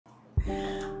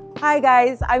Hi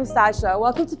guys, I'm Sasha.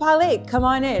 Welcome to Palay. Come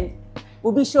on in.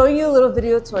 We'll be showing you a little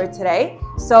video tour today.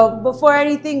 So before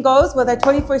anything goes, with our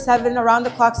 24/7 around the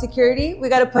clock security, we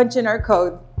got to punch in our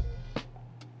code.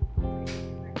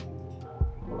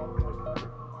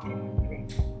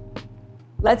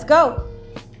 Let's go.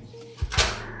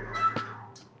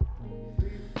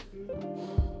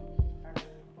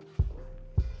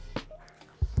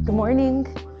 Good morning.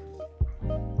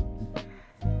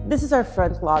 This is our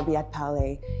front lobby at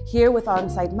Palay. Here with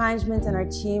on-site management and our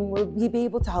team, we'll be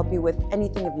able to help you with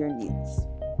anything of your needs.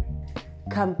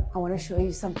 Come, I want to show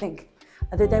you something.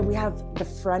 Other than we have the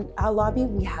front lobby,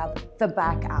 we have the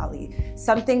back alley.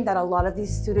 Something that a lot of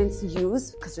these students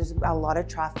use because there's a lot of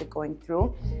traffic going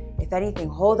through. If anything,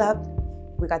 hold up.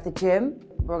 We got the gym.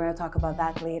 We're going to talk about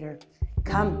that later.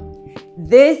 Come.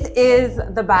 This is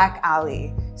the back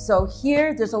alley. So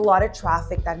here, there's a lot of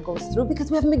traffic that goes through because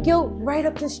we have McGill right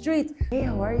up the street. Hey,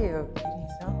 how are you?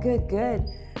 Good, good.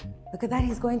 Look at that,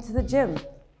 he's going to the gym.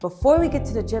 Before we get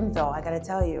to the gym though, I gotta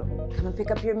tell you, come and pick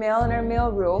up your mail in our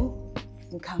mail room.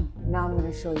 And come, now I'm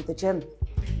gonna show you the gym.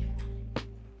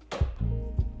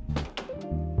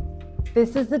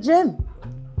 This is the gym.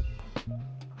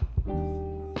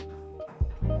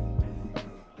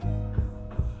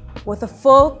 With a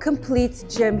full, complete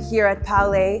gym here at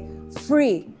Palay,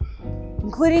 free,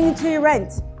 including into your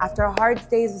rent. After a hard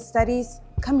days of studies,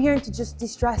 come here to just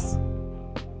de-stress.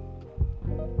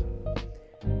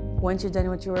 Once you're done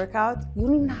with your workout, you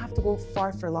don't even have to go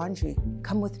far for laundry.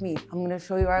 Come with me. I'm gonna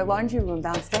show you our laundry room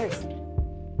downstairs.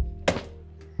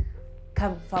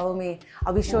 Come, follow me.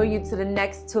 I'll be showing you to the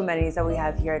next two amenities that we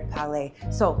have here at Palay.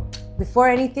 So, before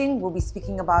anything, we'll be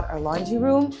speaking about our laundry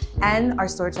room and our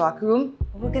storage locker room.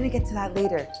 We're gonna get to that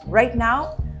later. Right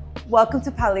now, welcome to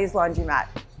Palay's Laundromat.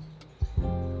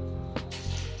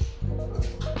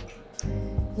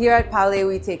 Here at Palay,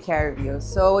 we take care of you.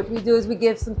 So what we do is we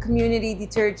give some community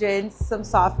detergents, some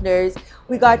softeners.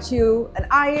 We got you an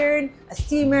iron, a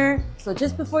steamer. So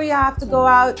just before you have to go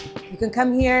out, you can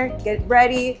come here, get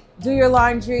ready, do your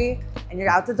laundry, and you're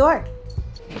out the door.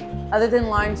 Other than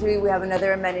laundry, we have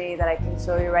another amenity that I can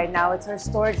show you right now. It's our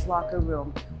storage locker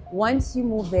room. Once you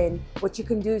move in, what you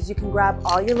can do is you can grab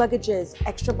all your luggages,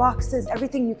 extra boxes,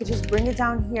 everything. You can just bring it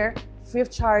down here, free of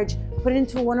charge, put it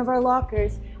into one of our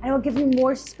lockers, and it will give you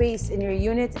more space in your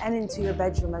unit and into your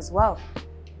bedroom as well.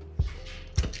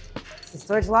 It's the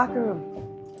storage locker room.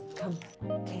 Come.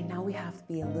 Okay, now we have to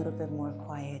be a little bit more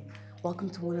quiet. Welcome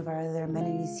to one of our other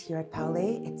amenities here at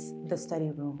Palay. It's the study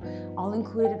room. All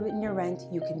included in your rent.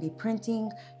 You can be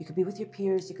printing, you could be with your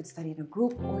peers, you could study in a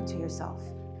group or to yourself.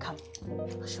 Come,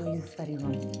 I'll show you the study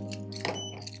room.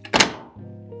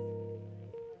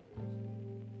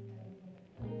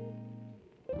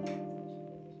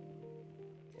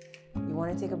 You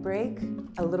want to take a break?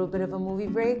 A little bit of a movie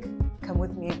break? Come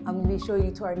with me. I'm going to show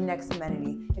you to our next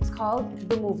amenity. It's called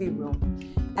the movie room.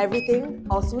 Everything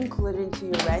also included into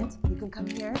your rent. You can come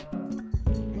here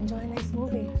and enjoy a nice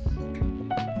movie.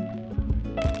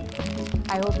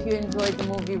 I hope you enjoyed the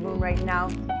movie room right now.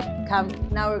 Come,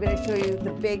 now we're going to show you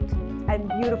the big and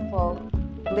beautiful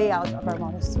layout of our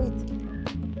model suite.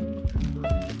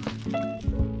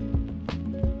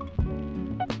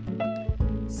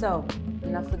 So,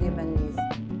 enough with the amenities.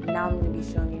 Now I'm going to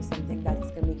be showing you something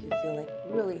that's going to make you feel like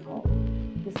really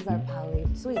home. This is our Palay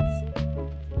Suites.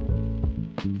 Welcome.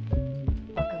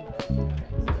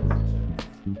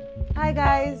 Hi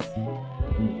guys.